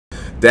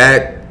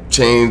that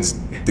changed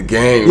the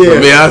game for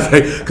me. I was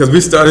like, because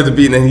we started the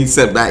beat, and then he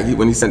sent back.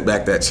 When he sent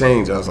back that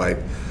change, I was like,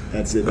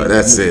 that's it. Oh,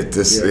 that's it.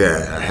 This,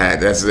 I had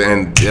that's,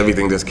 and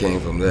everything just came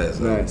from there.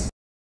 So. Nice.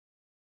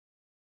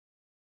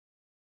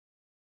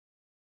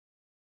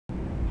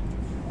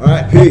 All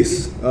right,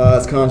 peace.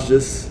 It's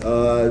Conscious.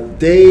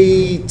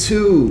 Day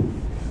 2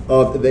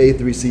 of the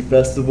A3C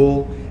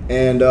festival,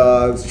 and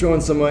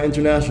showing some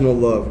international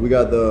love. We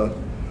got the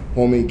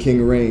homie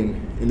King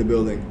Rain in the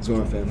building. What's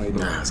going on, fam? How you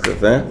doing? Nah, it's good,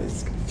 fam.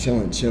 It's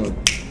chilling.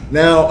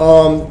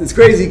 Now, it's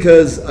crazy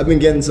because I've been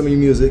getting some of your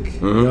music.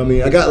 You know what I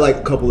mean? I got like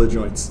a couple of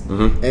joints,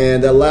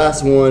 and that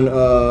last one,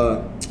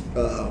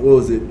 what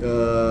was it?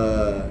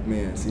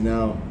 Man, see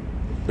now.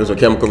 There's a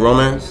Chemical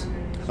Romance.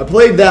 I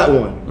played that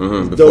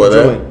one. Before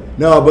that. Joint.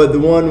 No, but the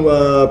one,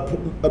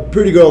 A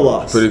Pretty Girl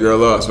Lost. Pretty Girl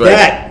Lost, right?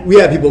 That, we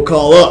had people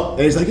call up,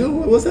 and he's like, yo,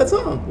 what's that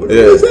song? What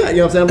is that?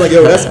 You know what I'm saying? I'm like,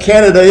 yo, that's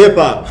Canada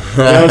hip-hop.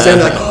 You know what I'm saying?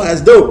 Like, oh,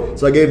 that's dope.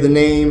 So I gave the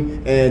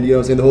name, and you know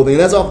what I'm saying, the whole thing.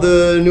 And that's off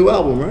the new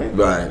album, right?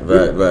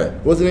 Right.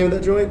 What's the name of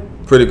that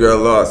joint? Pretty Girl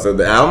Lost. So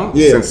the album?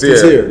 Yeah,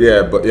 Sincere.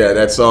 Yeah, but yeah,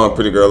 that song,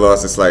 Pretty Girl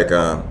Lost, it's like,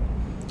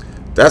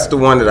 that's the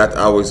one that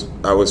I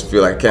always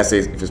feel like, I can't say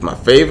if it's my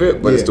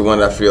favorite, but it's the one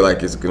that I feel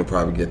like is going to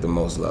probably get the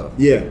most love.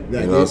 Yeah.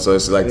 You know, so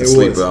it's like the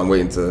sleeper. I'm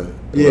waiting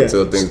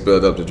until things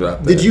build up to drop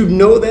that. Did you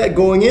know that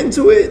going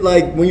into it?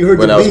 Like, when you heard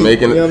the beat? When I was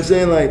making it? You know what I'm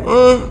saying? Like,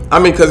 I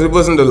mean, because it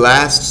wasn't the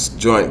last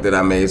joint that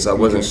I made, so I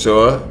wasn't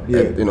sure.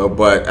 You know,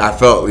 but I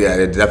felt,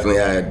 it definitely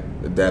had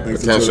that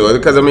potential.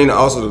 Because, I mean,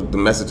 also the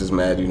message is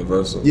mad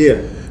universal.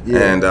 Yeah.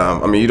 And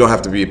I mean, you don't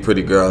have to be a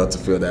pretty girl to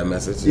feel that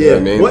message. You know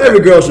what I mean? Well, every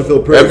girl should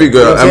feel pretty. Every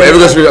girl. I mean, every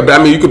girl should feel, but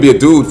I mean, you could be a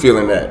dude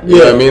feeling that. You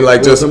know what I mean?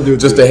 Like just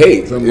the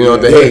hate. You know,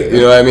 the hate.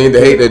 You know what I mean? The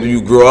hate that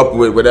you grew up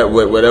with,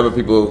 whatever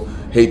people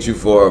hate you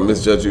for, or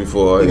misjudge you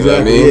for. You know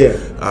what I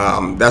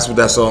mean? That's what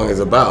that song is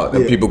about.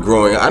 And people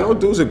growing. I know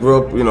dudes that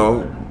grew up, you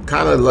know,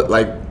 kind of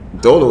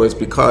like Doloists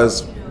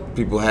because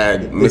people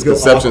had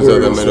misconceptions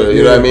of them,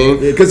 you know what I mean?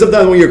 Because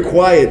sometimes when you're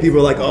quiet, people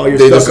are like, "Oh, you're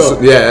stuck up."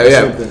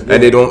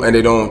 And they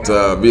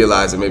don't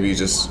realize that maybe you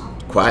just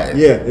quiet.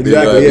 Yeah,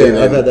 exactly. You know I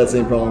mean? I've had that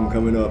same problem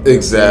coming up.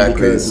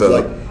 Exactly. So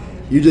like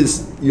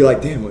you're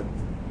like, damn it.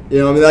 You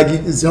know, I mean, like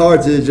it's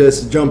hard to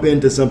just jump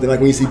into something like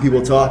when you see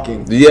people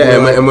talking.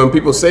 Yeah, and when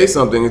people say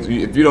something, if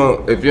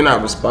you're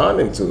not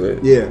responding to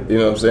it, you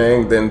know what I'm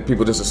saying, then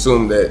people just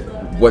assume that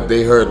what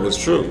they heard was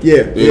true.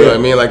 You know what I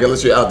mean? Like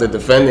unless you're out there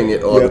defending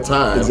it all the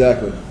time,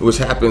 which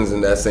happens in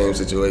that same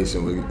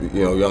situation with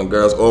young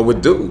girls or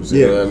with dudes.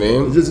 You know what I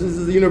mean? It's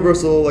a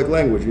universal like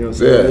language. You know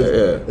what I'm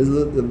saying? There's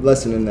a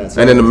lesson in that.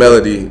 And then the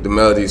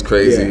melody is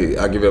crazy.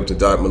 I give it up to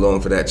Dark Malone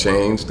for that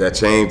change. That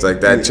change, like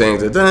that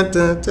change,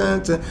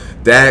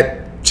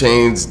 that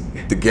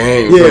changed the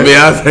game for me.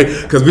 I was like,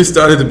 because we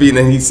started the beat, and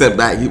then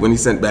when he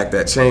sent back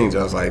that change,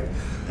 I was like,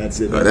 that's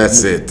it. Oh,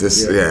 that's it.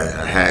 This,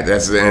 I had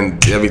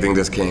and everything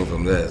just came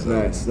from there. So.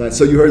 Nice.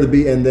 So you heard the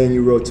beat, and then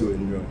you wrote to it.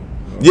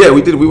 Yeah,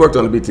 we did. We worked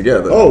on the beat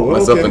together.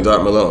 Myself and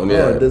Dark Malone. Yeah,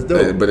 oh, that's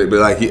dope. But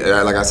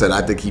like I said,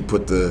 I think he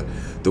put the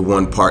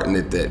one part in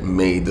it that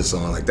made the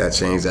song, like that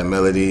changed that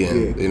melody,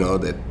 and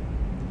that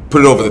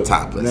put it over the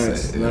top.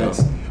 Let's say.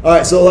 Nice. All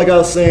right. So like I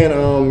was saying, I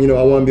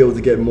want to be able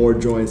to get more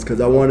joints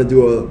because I want to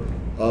do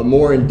a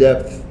more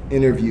in-depth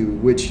interview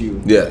with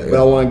you. But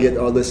I want to get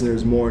our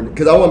listeners more,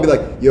 because I want to be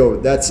like, yo,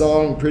 that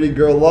song Pretty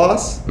Girl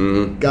Lost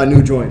got a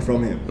new joint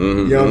from him.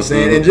 You know what I'm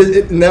saying? And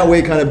just in that way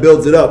it kind of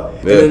builds it up.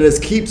 And then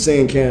just keep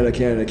saying Canada.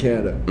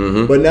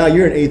 But now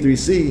you're in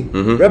A3C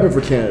repping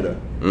for Canada.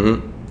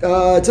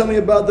 Tell me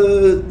about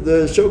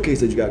the showcase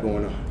that you got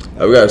going on.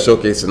 We got a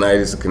showcase tonight.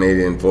 It's a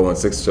Canadian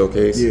 416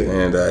 showcase,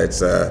 and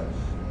it's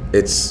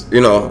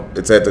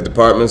at the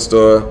department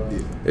store.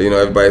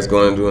 Everybody's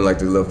going and doing like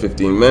the little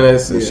 15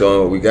 minutes and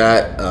showing what we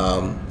got.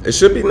 It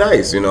should be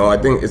nice. I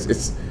think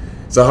it's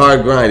a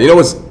hard grind.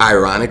 What's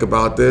ironic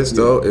about this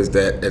though is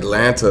that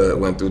Atlanta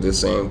went through the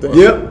same thing.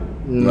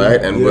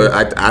 Right, and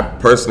I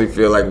personally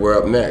feel like we're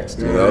up next.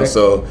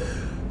 So.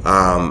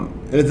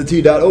 And it's a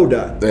T.O.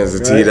 There's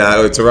a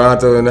T.O.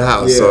 Toronto in the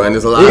house. So and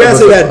there's a lot. You gotta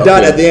say that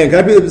dot at the end.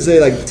 Can I people say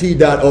like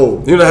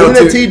T.O? You know how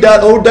the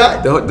T.O.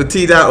 dot? The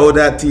T.O.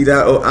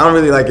 I don't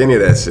really like any of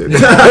that shit.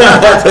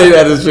 I'll tell you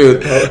that is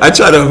true. I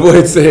try to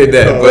avoid saying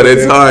that, but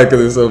it's hard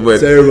because it's so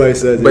much. So everybody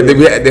says it. But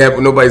they have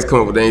nobody's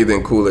come up with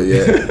anything cooler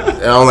yet. And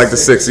I don't like the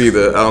 6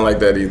 either. I don't like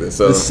that either.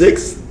 So the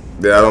 6?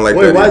 Yeah, I don't like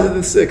that. Wait, why is it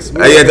the 6?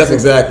 Yeah, that's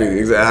exactly.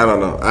 I don't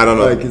know.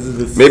 Like,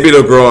 maybe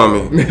it'll grow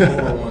on me.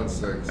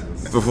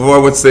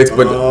 416,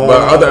 but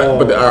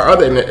our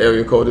other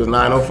area code is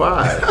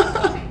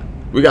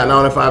 905. We got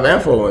 905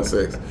 and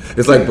 416.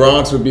 It's like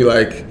Bronx would be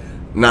like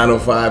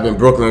 905 and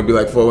Brooklyn would be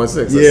like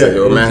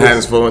 416.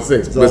 Manhattan's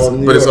 416.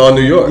 But it's all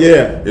New York.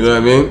 Yeah. You know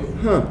what I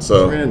mean?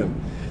 So it's random.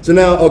 So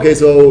now, okay,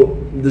 so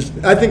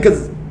I think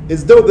because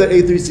it's dope that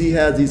A3C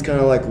has these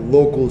kind of like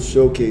local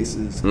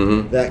showcases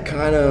that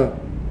kind of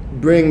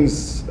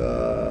brings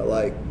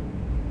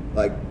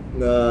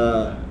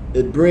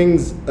it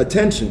brings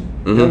attention.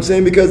 You know what I'm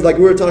saying? Because like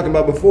we were talking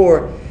about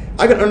before,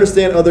 I can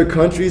understand other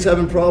countries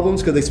having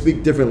problems because they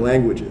speak different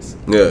languages.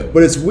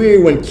 But it's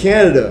weird when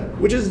Canada,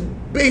 which is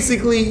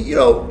basically, you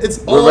know,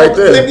 it's all right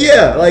there.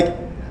 Yeah, like,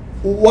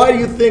 why do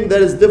you think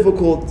that it's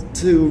difficult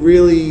to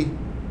really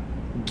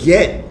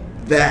get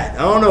that?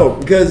 I don't know,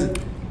 because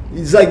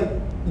it's like,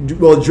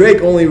 well,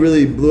 Drake only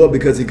really blew up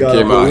because he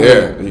came out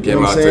here. He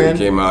came out. He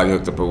came out. He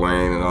hooked up with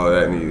Wayne and all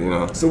that. And he, you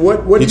know. So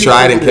what? He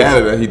tried in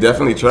Canada. He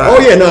definitely tried.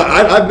 Oh yeah, no,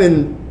 I've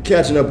been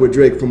catching up with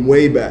Drake from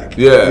way back.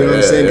 Yeah, you know what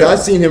I'm saying? Yeah.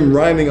 I've seen him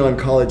rhyming on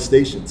college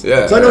stations.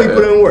 Yeah, so I know he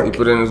put in work. He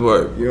put in his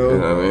work. You know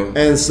what I mean?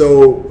 And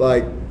so,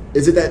 like,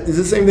 is it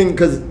the same thing?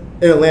 Because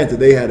in Atlanta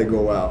they had to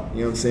go out.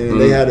 You know what I'm saying?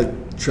 They had to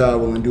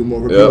travel and do more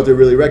for people to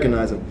really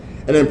recognize him.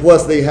 And then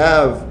plus they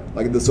have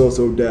like the So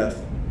Def.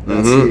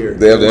 That's here.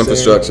 They have the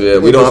infrastructure. Yeah,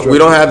 we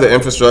don't have the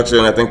infrastructure,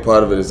 and I think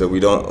part of it is that we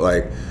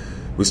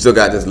still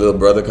got this little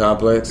brother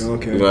complex.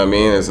 Okay. You know what I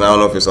mean? I don't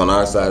know if it's on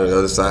our side or the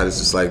other side. It's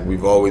just like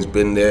we've always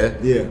been there.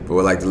 Yeah. But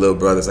we're like the little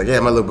brother. It's like,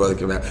 yeah, my little brother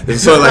can rap.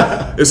 It's sort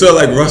of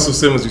like Russell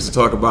Simmons used to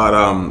talk about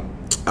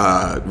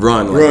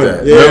Run like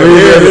that. Yeah.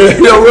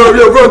 You know,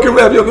 yo, Run can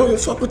rap. Yo, go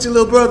fuck with your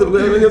little brother.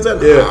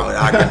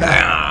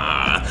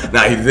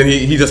 Nah,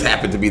 he just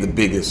happened to be the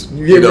biggest,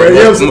 one of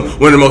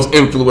the most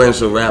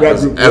influential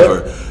rappers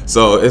ever.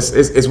 So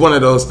it's one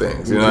of those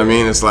things, you know what I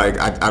mean? It's like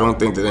I don't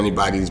think that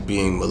anybody's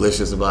being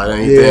malicious about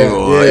anything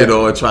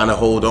or trying to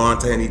hold on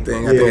to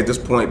anything. I think at this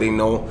point they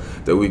know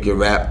that we can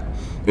rap.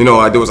 You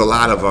know, there was a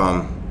lot of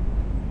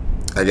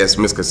I guess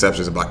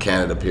misconceptions about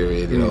Canada,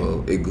 period. You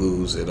know,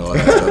 igloos and all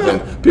that stuff.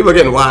 And people are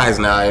getting wise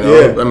now. You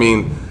know, I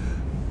mean.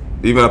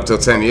 Even up till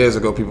 10 years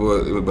ago,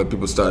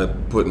 people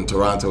started putting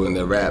Toronto in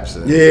their raps.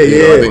 And, I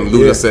think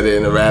Luda said it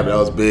in the rap, that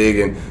was big.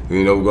 And,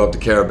 you know, we go up to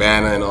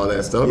Caravana and all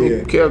that stuff. I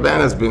mean,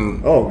 Caravana's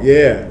been...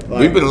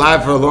 we've been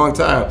live for a long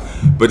time.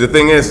 But the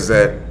thing is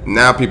that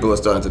now people are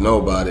starting to know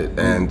about it.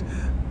 And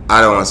I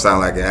don't want to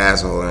sound like an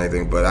asshole or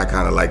anything, but I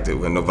kind of liked it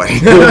when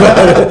nobody knew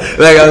about it.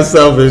 Like, I'm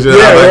selfish.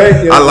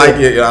 I like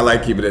it. I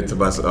like keeping it to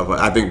myself.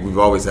 I think we've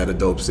always had a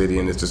dope city,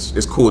 and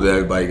it's cool that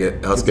everybody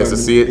else gets to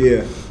see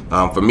it.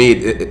 For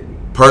me,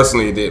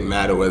 personally, it didn't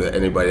matter whether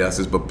anybody else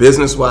is, but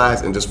business-wise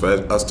and just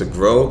for us to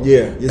grow,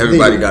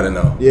 everybody got to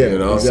know. You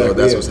know, so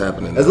that's what's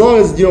happening. As long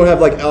as you don't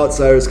have like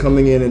outsiders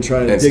coming in and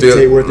trying to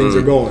dictate where things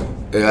are going.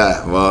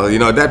 Yeah, well, you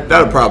know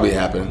that'll probably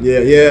happen.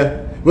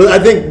 Well, I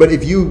think, but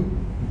if you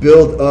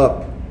build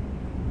up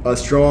a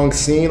strong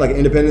scene, like an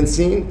independent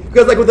scene,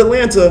 because like with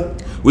Atlanta.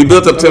 We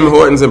built up Tim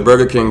Hortons and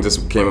Burger King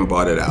just came and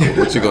bought it out.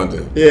 What you gonna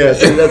do?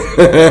 So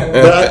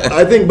but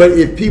I think, but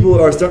if people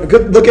are starting,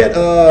 look at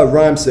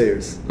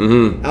Rhymesayers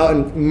out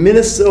in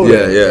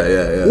Minnesota.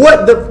 Yeah.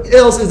 What the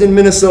else is in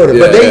Minnesota?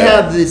 But they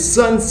have the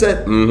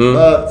Sunset,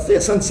 what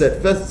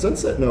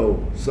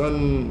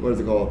is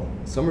it called?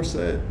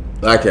 Somerset?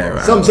 I can't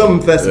remember.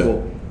 Some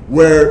festival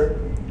where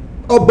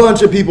a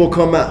bunch of people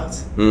come out,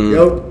 you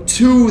know,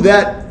 to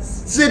that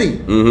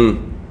city.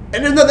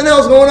 And there's nothing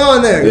else going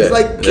on there. It's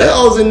like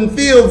cows and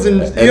fields and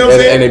you know what I'm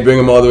saying? And they bring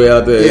them all the way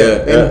out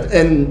there.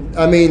 And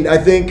I mean, I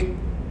think,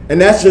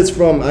 and that's just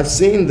from, I've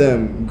seen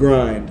them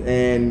grind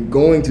and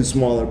going to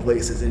smaller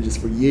places and just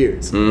for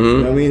years. You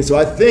know what I mean? So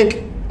I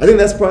think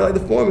that's probably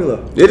like the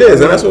formula. It is,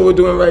 and that's what we're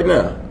doing right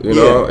now. You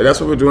know, that's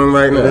what we're doing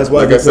right now. And that's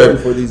why, like I said,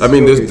 for these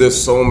there's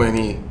so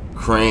many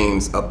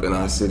cranes up in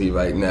our city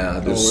right now.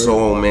 There's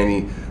so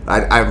many.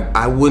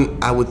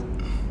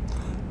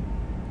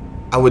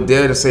 I would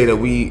dare to say that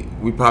we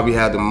probably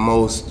have the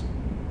most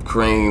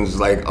cranes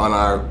like on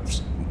our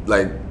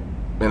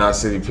in our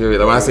city, period.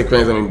 Like when I say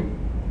cranes, I mean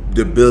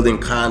they're building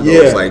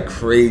condos like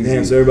crazy.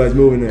 Damn, so everybody's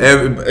moving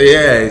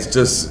there. It's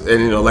just,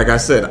 and you know, like I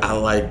said,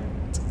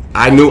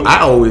 I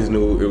always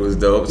knew it was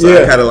dope, so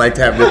I kind of like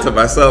tapping into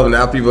myself.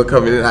 Now people are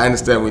coming in. I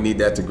understand we need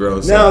that to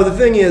grow. So. Now the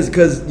thing is,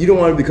 because you don't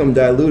want to become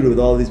diluted with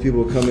all these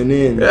people coming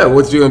in. Yeah,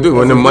 what you gonna do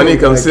when the money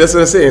comes? That's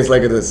what I'm saying. It's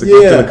like it's a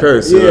gift and a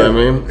curse. You know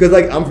what I mean? Because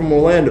like I'm from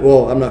Orlando.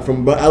 Well, I'm not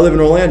from, but I live in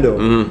Orlando,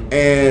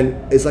 and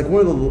it's like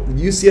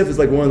UCF is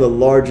like one of the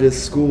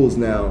largest schools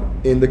now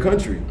in the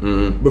country.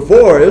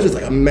 Before it was just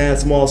like a mad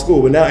small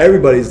school, but now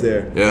everybody's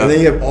there, and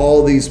then you have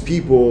all these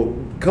people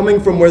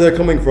coming from where they're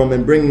coming from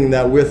and bringing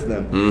that with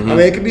them. I mean,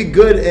 it could be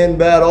good and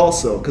bad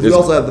also, because we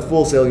also have the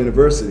Full Sail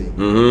University,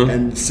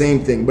 and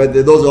same thing. But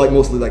those are like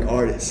mostly like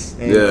artists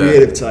and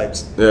creative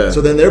types.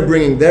 So then they're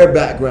bringing their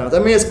backgrounds. I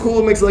mean, it's cool.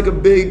 It makes like a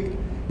big.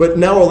 But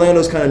now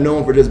Orlando's kind of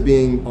known for just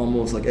being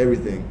almost like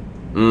everything.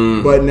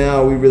 But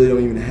now we really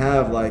don't even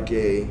have like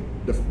a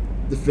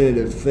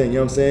definitive thing. You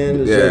know what I'm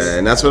saying?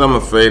 And that's what I'm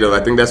afraid of.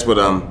 I think that's what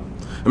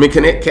I mean,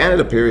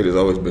 Canada, period, has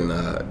always been.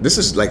 This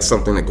is like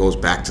something that goes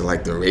back to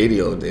like the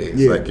radio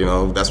days. Like, you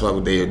know, that's why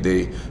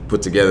they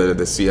put together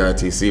the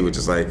CRTC, which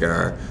is like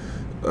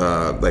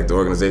the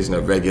organization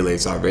that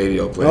regulates our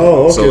radio play.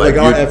 Oh, okay, so like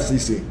our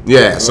FCC.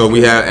 Yeah, so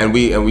we have and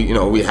we you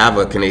know we have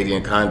a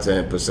Canadian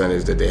content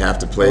percentage that they have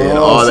to play and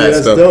all that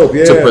stuff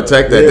to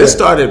protect that. This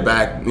started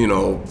back, you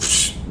know.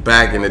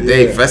 Back in the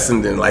day,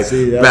 Fessenden, back,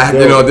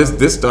 you know,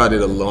 this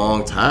started a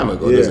long time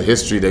ago. There's a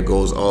history that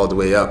goes all the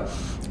way up.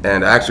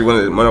 And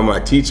actually, one of my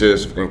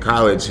teachers in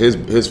college,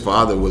 his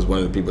father was one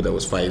of the people that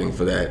was fighting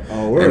for that,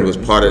 and was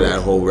part of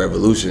that whole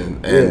revolution.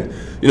 And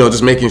you know,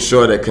 just making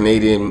sure that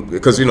Canadian,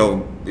 because you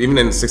know, even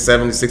in the 60s,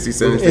 70s, 50s,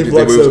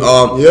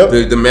 they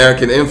were the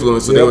American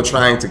influence, so they were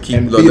trying to keep...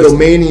 And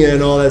Beatlemania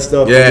and all that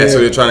stuff. Yeah, so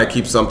they're trying to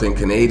keep something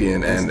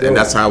Canadian, and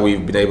that's how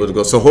we've been able to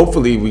go. So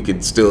hopefully we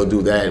could still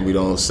do that, and we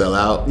don't sell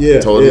out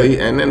totally,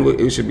 and then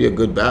it should be a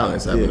good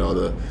balance, having all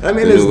the... I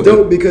mean, it's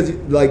dope because,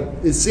 like,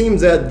 it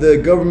seems that the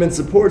government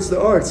supports the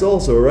arts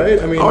also,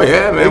 right? I mean... Oh,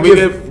 yeah, man. We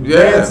give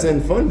grants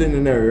and funding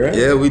and everything, right?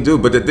 Yeah, we do,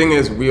 but the thing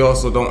is, we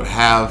also don't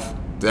have...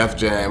 Def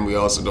Jam, we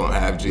also don't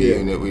have G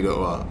Unit. We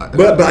don't.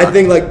 But I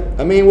think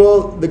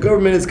the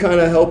government is kind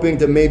of helping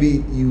to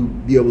maybe you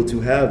be able to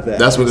have that.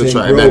 That's what they're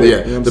trying.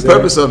 The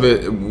purpose of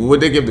it,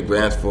 what they give the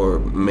grants for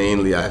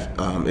mainly,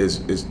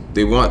 is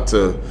they want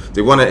to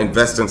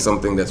invest in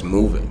something that's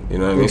moving. You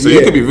know what I mean? So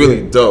you could be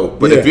really dope,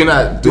 but if you're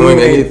not doing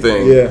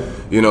anything,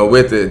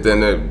 with it,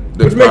 then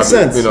which makes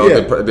sense. You know,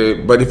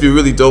 but if you're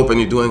really dope and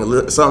you're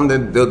doing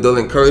something, then they'll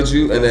encourage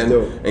you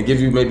and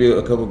give you maybe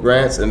a couple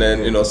grants, and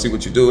then see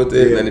what you do with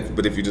it. And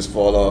but if you just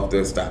fall off,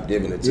 they'll stop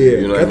giving it to you.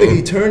 You know what I think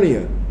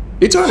Eternia.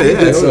 Eternia,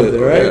 did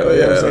something, right?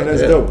 I'm saying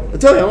that's dope. I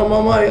tell you, I'm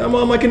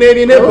on my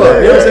Canadian hip hop. You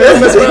know what I'm saying?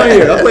 I'm messing around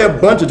here. I play a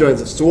bunch of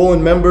joints.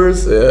 Swollen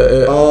Members.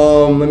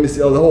 Let me see.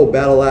 The whole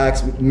Battle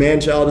Axe.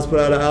 Manchild has put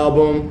out an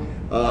album.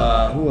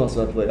 Who else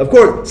did I play? Of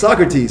course,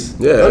 Socrates.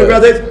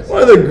 Underground Days,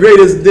 one of the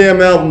greatest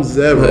damn albums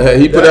ever.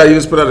 He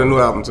just put out a new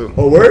album too.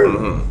 Oh, word?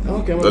 Mm-hmm.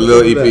 Okay, the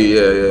little EP,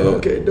 yeah.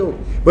 Okay, dope.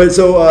 But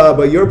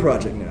but your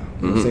project now,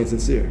 Saint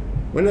Sincere.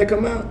 When did that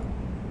come out?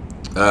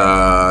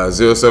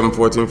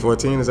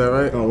 07/14/14, is that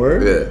right? Oh,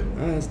 word? Yeah.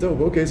 That's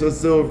dope. Okay, so it's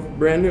still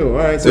brand new. All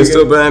right, so it's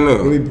still brand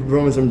new. We'll be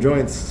performing some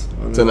joints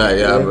on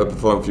tonight. I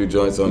performed a few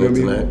joints on it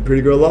tonight.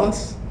 Pretty Girl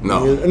Lost?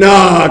 No.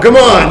 Nah, come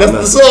on, that's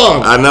the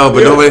song. I know,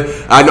 but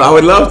I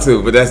would love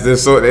to, but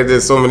there's so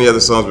many other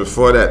songs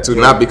before that too.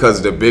 Not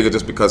because they're bigger,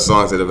 just because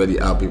songs that are already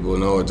out, people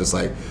know, or just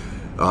like,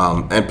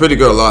 and Pretty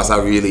Girl Lost. I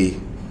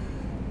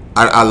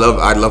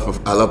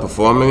love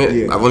performing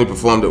it. I've only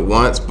performed it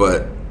once,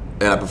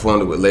 and I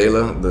performed it with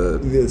Layla,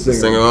 the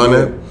singer on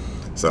it.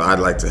 So I'd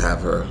like to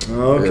have her. Okay.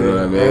 You know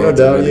what I mean? No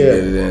doubt, really get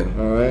it in.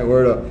 All right,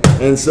 word up.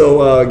 And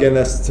so again,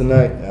 that's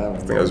tonight. I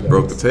think I just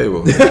broke the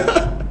table.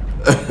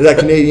 That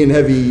Canadian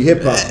heavy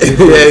hip hop.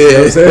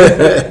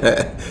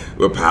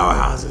 We're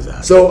powerhouses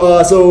out.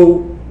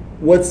 So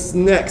what's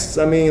next?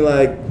 I mean,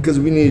 because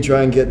we need to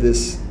try and get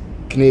this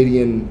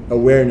Canadian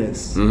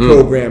awareness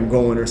program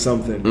going or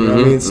something. You know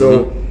what I mean?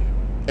 So,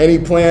 any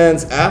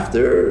plans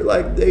after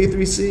the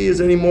A3C? Is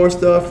there any more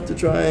stuff to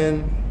try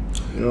and?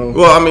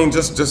 Well, I mean,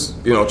 just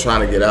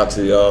trying to get out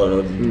to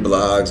y'all,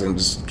 blogs, and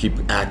just keep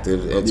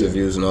active,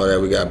 interviews and all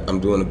that. I'm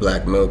doing the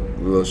Black Milk,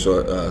 real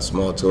short,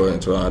 small tour in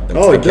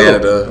Toronto,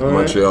 Canada,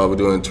 Montreal. We're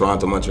doing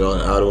Toronto, Montreal,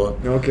 and Ottawa.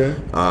 Okay.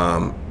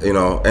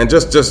 And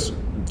just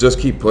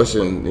keep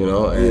pushing,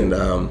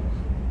 and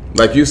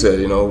like you said,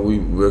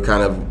 we're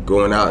kind of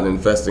going out and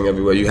investing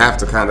everywhere. You have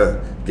to kind of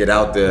get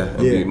out there, and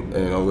be,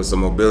 with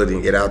some mobility,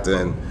 and get out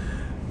there, and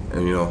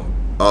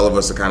all of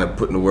us are kind of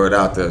putting the word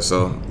out there.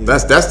 So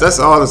that's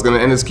all that's gonna,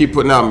 and just keep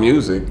putting out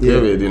music,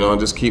 period. And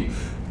just keep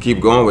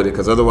going with it,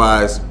 because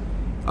otherwise,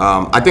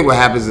 I think what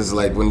happens is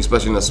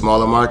especially in a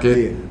smaller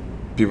market,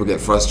 people get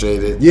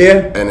frustrated,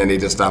 and then they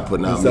just stop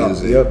putting out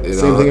music.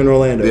 Same thing in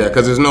Orlando. Yeah,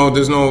 because there's no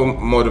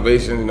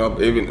motivation.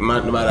 Even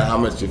no matter how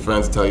much your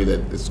friends tell you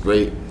that it's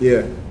great.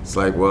 Yeah, it's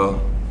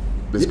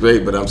it's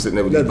great, but I'm sitting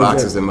there with these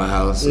boxes in my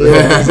house.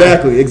 Yeah,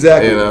 exactly. I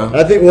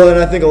think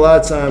a lot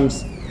of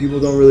times people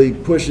don't really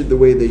push it the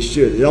way they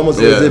should. It almost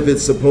as if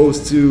it's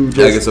supposed to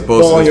just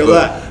fall on your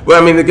lap.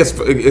 Well, I mean,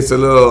 it's a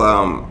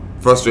little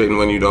frustrating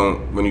when you do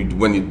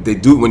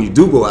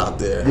go out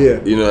there.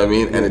 Yeah. You know what I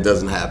mean? And it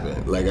doesn't happen.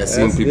 I've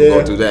seen people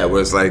go through that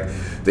where it's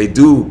they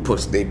do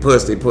push, they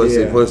push, but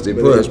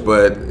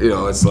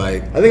it's I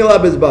think a lot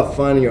of it's about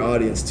finding your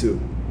audience too.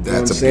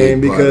 That's a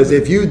big part. Because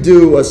if you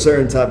do a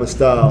certain type of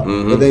style,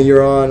 but then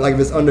you're on, if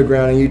it's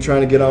underground and you're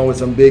trying to get on with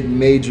some big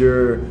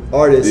major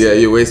artists,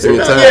 you're wasting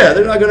your time. Yeah,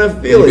 they're not gonna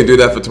feel it. You can do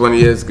that for 20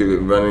 years,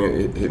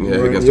 hitting your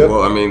head against the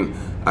wall. I mean,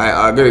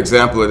 a good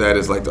example of that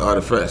is the Art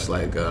of Fresh,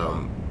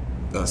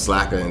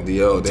 Slacker and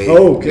Dio.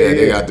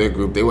 They got their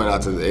group. They went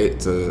out to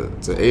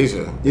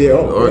Asia,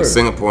 or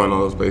Singapore and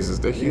all those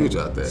places. They're huge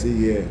out there.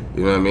 You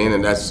know what I mean?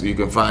 And that's, you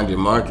can find your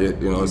market.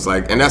 It's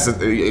and that's a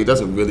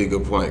really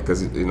good point,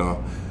 because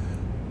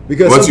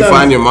because once you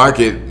find your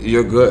market,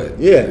 you're good.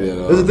 Yeah.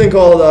 There's a thing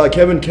called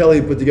Kevin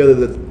Kelly put together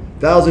the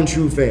 1,000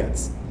 True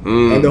Fans,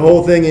 and the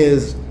whole thing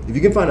is, if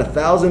you can find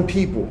 1,000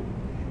 people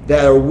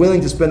that are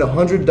willing to spend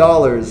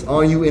 $100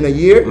 on you in a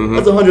year,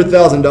 that's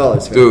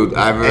 $100,000. Dude,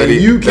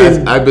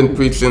 I've been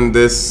preaching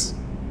this.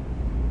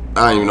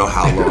 I don't even know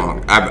how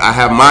long. I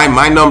have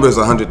my number is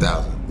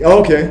 100,000.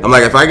 Okay. I'm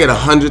if I get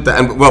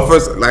 100,000. Well,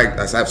 first,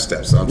 I have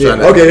steps, so I'm trying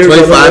to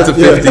 25 to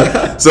 50.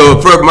 Yeah. So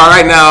for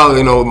right now,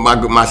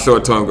 my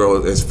short-term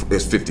goal is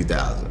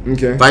 50,000.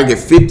 Okay. If I get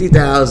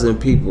 50,000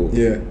 people,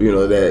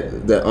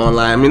 that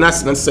online. I mean, not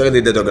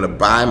necessarily that they're gonna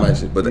buy my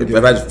shit, but if I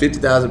have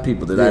 50,000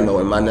 people that I know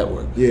in my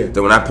network,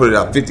 then when I put it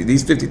out,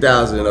 these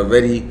 50,000 are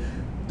already,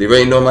 they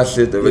already know my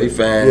shit. They're already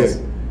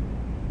fans.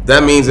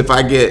 That means if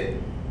I get,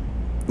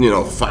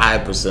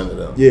 5% of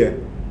them.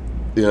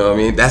 You know what I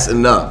mean? That's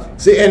enough.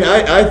 See, and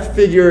I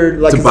figured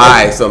like to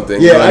buy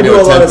something. Yeah, I do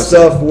a lot of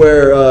stuff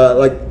where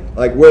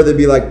like where they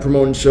be like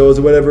promoting shows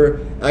or whatever.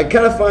 I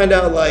kind of find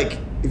out like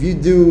if you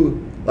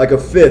do like a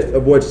fifth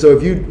of what, so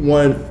if you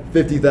won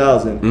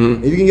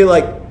 50,000, if you can get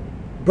like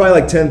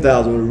probably like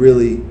 10,000 would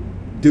really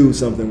do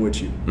something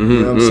with you. You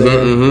know what I'm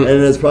saying? And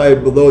there's probably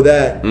below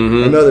that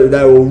another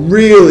that will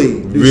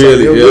really do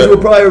something, which will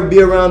probably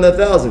be around that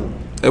 1,000.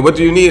 And what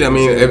do you need? I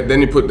mean,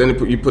 then you put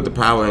the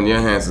power in your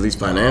hands, at least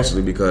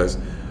financially, because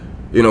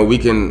you know we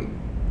can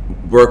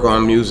work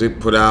on music,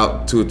 put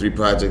out 2 or 3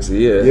 projects a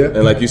year,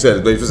 and like you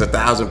said, if it's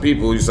 1,000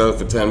 people, you sell it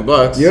for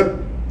 $10. Yep.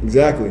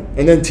 Exactly,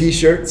 and then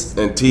T-shirts,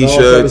 and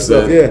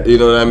stuff, you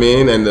know what I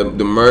mean, and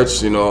the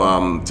merch, you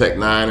know, Tech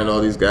 9 and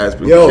all these guys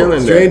been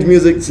killing Strange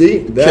Music. See,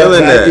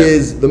 that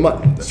is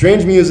the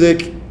Strange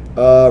Music,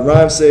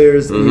 Rhyme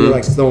Sayers, and even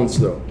like Stone's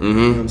Throw. You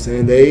know what I'm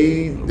saying?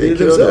 They did it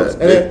themselves,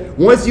 and then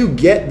once you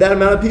get that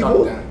amount of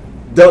people,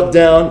 duck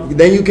down,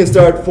 then you can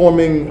start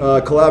forming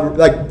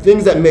like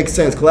things that make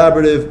sense,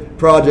 collaborative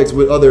projects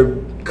with other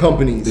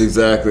companies.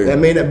 Exactly. That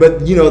may not,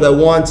 but you know, that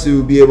want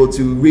to be able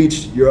to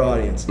reach your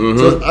audience.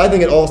 So I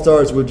think it all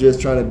starts with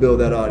just trying to build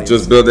that audience.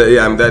 Just build that.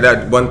 Yeah, I mean,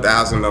 that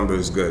 1,000 number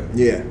is good.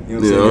 Yeah, you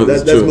know what I'm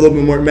saying? That's a little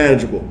bit more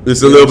manageable.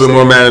 It's a little bit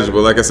more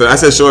manageable. Like I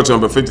said short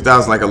term, but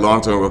 50,000 like a long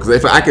term goal. Because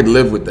if I could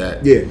live with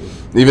that. Yeah.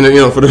 Even if, you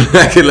know, for the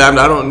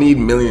I don't need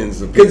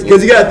millions of people.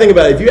 Because you got to think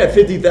about it. If you had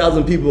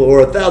 50,000 people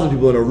or 1,000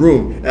 people in a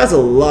room, that's a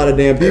lot of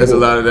damn people. That's a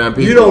lot of damn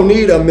people. You don't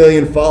need 1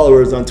 million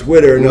followers on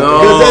Twitter.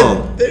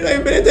 Because they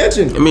ain't paying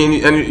attention. I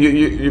mean, and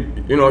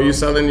you know, you're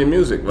selling your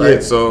music, right? Yeah.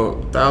 So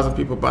 1,000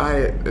 people buy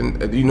it,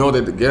 and you know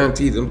that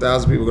guaranteed them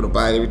 1,000 people are going to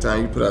buy it every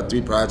time you put out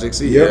 3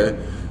 projects a year.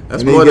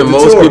 That's more than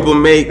most people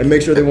make. And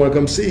make sure they want to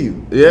come see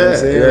you. Yeah,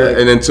 you know like,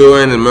 and then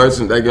touring and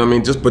merchant, like, I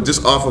mean, just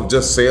off of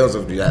just sales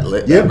of that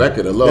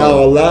record alone.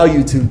 That'll allow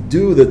you to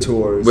do the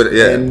tours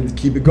and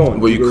keep it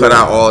going. Well, you cut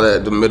out all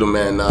that, the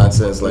middleman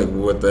nonsense, like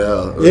what the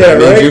hell? Yeah,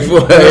 right? You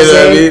know what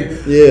I mean?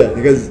 Yeah,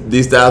 because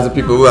these 1,000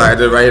 people who I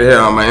did right here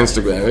on my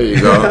Instagram. Here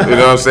you go. You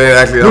know what I'm saying?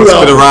 Actually, I'm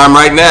spit a rhyme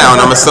right now, and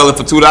I'm gonna sell it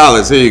for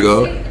 $2. Here you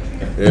go.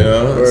 You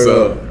know,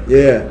 so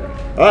yeah.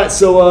 All right,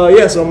 so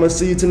so I'm gonna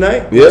see you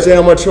tonight. Yeah.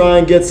 I'm gonna try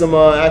and get some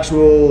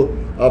actual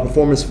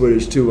performance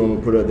footage too. I'm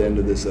gonna put it at the end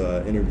of this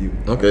interview.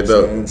 Okay,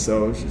 dope. And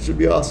so it should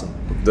be awesome.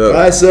 Dope.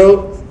 All right,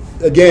 so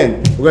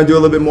again, we're gonna do a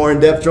little bit more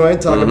in-depth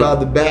joint, talk about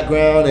the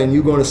background and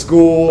you going to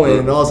school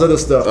and all this other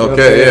stuff.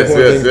 Okay,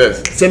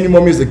 yes. Send me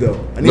more music though.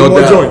 I need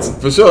more joints.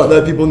 For sure.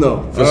 Let people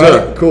know. For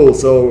sure. Right, cool.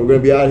 So we're gonna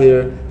be out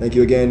here. Thank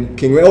you again,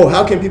 King Ray. Oh,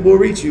 how can people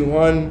reach you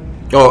on?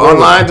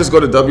 Online, just go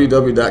to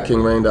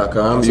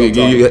www.kingrain.com. So it's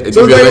not even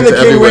the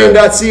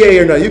kingrain.ca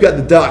or no, you got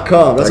the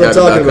 .com. That's what I'm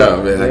talking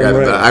about. Man. I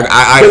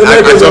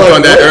jumped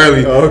on that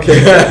early. Oh,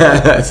 okay.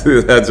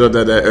 I jumped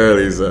on that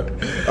early, so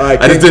all right,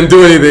 I just didn't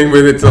do anything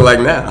with it till like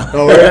now.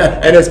 Oh,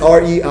 right. And it's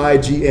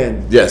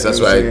REIGN. Yes, that's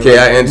right.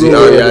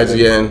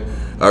 KINGREIGN.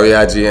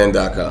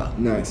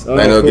 REIGN.com. Nice. And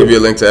it'll give you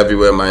a link to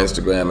everywhere, my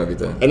Instagram,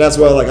 everything. And that's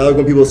why I like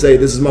when people say,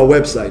 this is my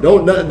website.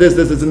 Don't, not this,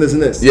 and this,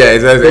 and this. Yeah,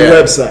 exactly. The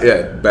website.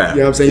 Yeah, bam.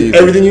 You know what I'm saying? Easy.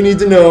 Everything you need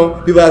to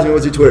know. People ask me,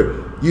 what's your Twitter?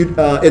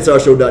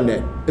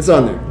 It'sourshow.net. It's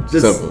on there.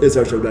 Just Simple.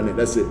 It'sourshow.net.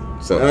 That's it.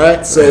 Simple. All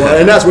right? So,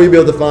 and that's where you'll be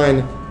able to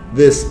find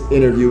this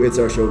interview,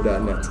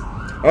 It'sourshow.net.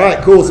 All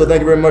right, cool. So thank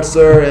you very much,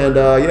 sir. And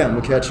I'm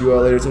going to catch you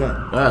later tonight.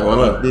 All right, one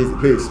love.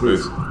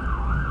 Peace.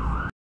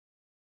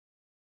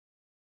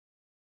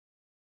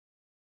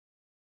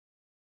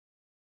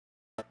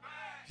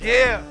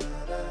 Yeah,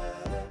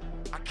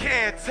 I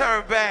can't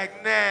turn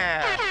back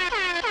now.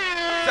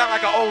 Sound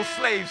like an old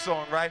slave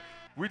song, right?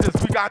 We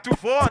got too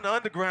far in the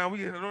underground.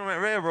 We on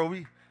that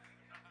railroad.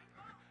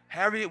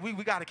 Harriet, we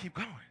got to keep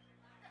going.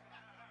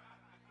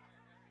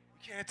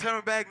 We can't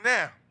turn back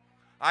now.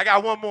 I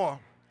got one more.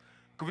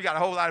 Cause we got a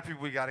whole lot of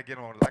people we got to get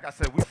on. Like I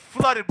said, we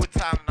flooded with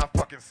talent in our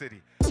fucking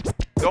city.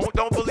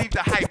 Don't believe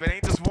the hype. It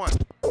ain't just one.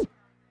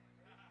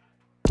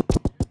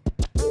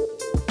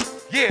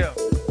 Yeah.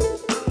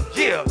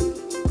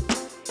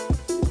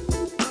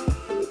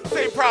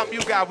 Same problem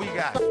you got, we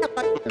got.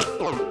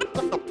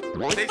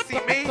 They see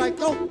me,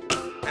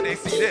 and they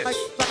see this.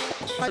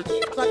 I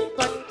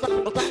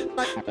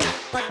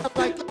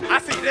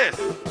see this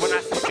when I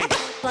see me.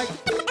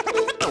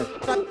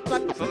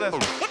 So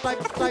listen.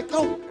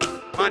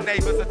 My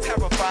neighbors are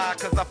terrified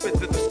because I fit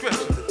the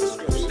description.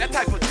 That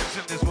type of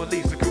tension is what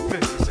leads to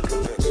conviction.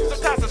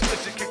 Sometimes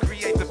suspicion can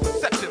create the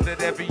perception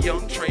that every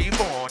young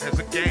Trayvon has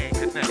a gang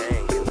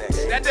connection.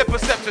 That their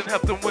perception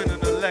helped them win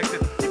an election.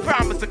 He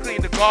promised to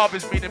clean the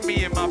garbage, meaning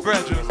me and my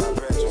brethren.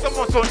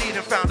 Someone so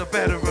needed found a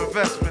better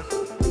investment.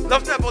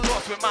 Love's never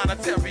lost with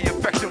monetary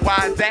affection.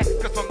 Why is that?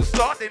 Because from the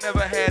start they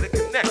never had a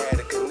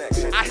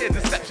connection. I hear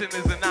deception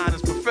is an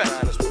honest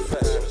profession.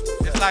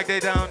 It's like they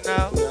don't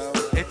know,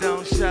 it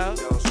don't show,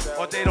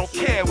 or they don't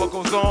care what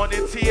goes on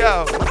in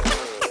T.O.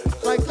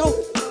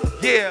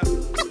 Yeah,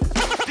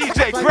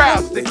 DJ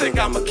Grouse, they think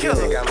I'm a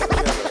killer.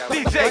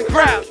 DJ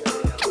Grouse.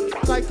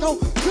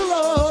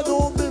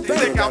 They They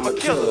think I'm a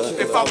killer.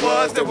 If I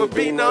was, there would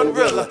be none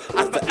realer.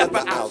 I'd forever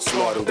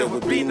outsmart them, there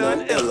would be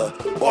none iller.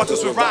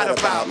 Authors would write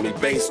about me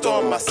based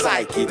on my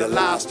psyche. The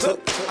lies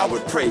took, I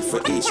would pray for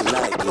each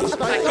nightly.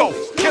 Psycho,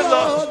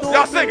 killer,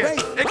 y'all sing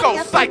it. It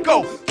goes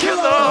psycho,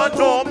 killer,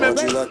 Norman.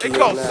 It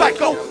goes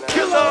psycho,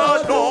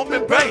 killer,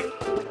 Norman Bates.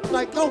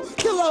 Psycho,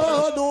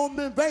 killer,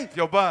 Norman Bates.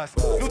 Yo, boss,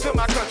 new to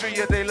my country,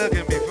 yeah, they look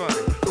at me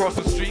funny. Cross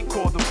the street,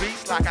 call the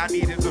beast like I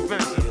need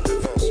intervention.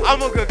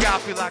 I'm a good guy,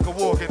 feel like a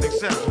walking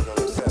exception.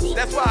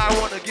 That's why I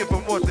want to give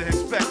them what they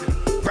expected.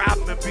 Rob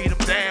them and beat them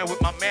down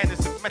with my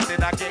madness and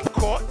method. I get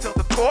caught till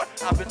the court,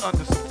 I've been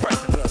under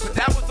suppression. But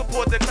that would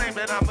support their claim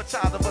that I'm a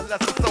child of a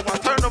lesson. So I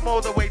turn them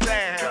all the way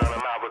down.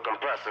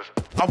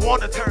 I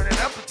want to turn it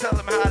up and tell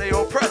them how they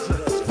oppress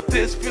us.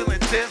 This feeling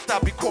tense,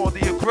 I'll be called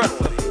the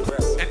aggressor.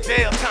 And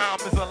jail time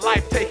is a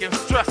life-taking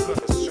stressor.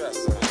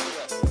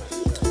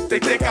 They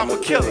think I'm a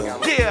killer.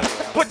 Yeah,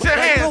 put your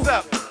hands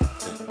up.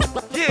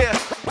 Yeah,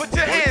 put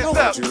your hands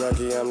up.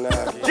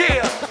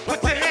 Yeah,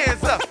 put your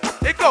hands up.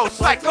 It goes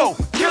psycho,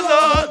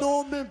 killer.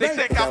 They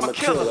think I'm a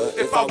killer.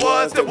 If I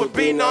was, there would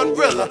be none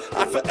realer.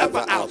 I'd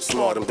forever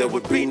outsmart them, there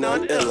would be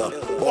none iller.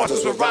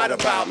 Authors would write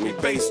about me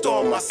based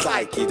on my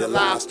psyche. The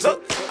lies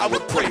took, I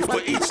would pray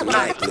for each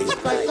nightly.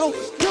 Psycho,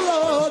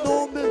 killer,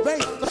 Norman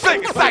Bates.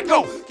 Sing it,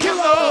 psycho,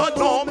 killer,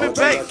 Norman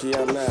Bates.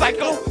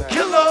 Psycho,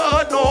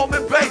 killer,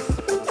 Norman Bates.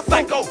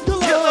 Psycho,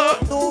 killer,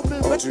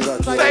 Norman Bates.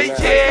 Say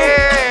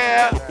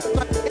yeah.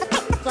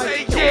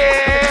 Say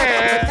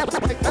yeah.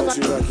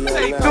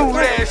 They do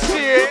that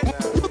shit.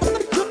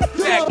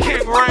 That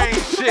King Rain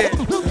shit.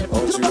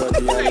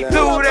 They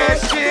do that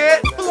shit.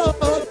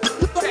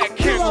 That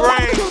King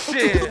Rain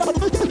shit.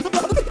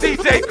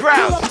 DJ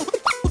Grouse.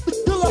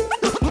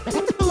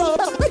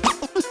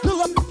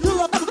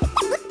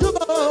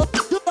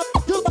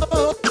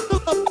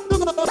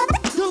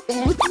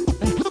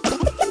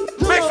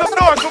 Make some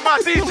noise for my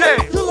DJ.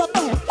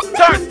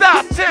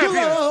 Turnstile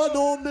champion.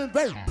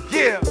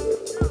 Yeah.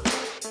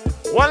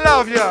 One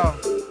love, y'all.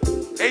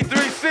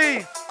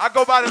 A3C, I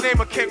go by the name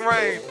of King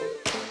Rain.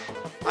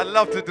 I'd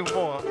love to do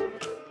more,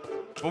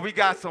 but we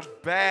got some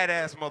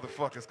badass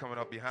motherfuckers coming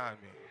up behind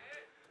me.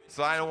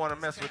 So I don't want to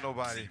mess with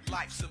nobody.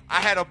 I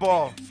had a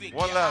ball.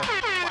 One love.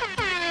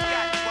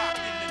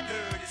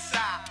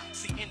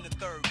 See, in the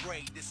 3rd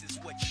grade, this is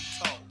what you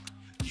told.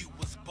 You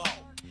was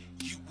bold,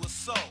 you was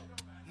sold.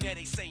 Now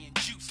they saying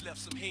Juice left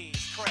some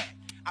heads cracked.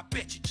 I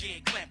bet you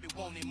Jed Clampett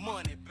wanted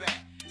money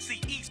back.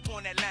 See, East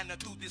Point Atlanta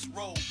through this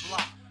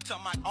roadblock.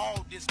 Talking about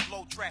all this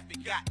flow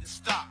traffic got to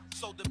stop.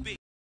 So the big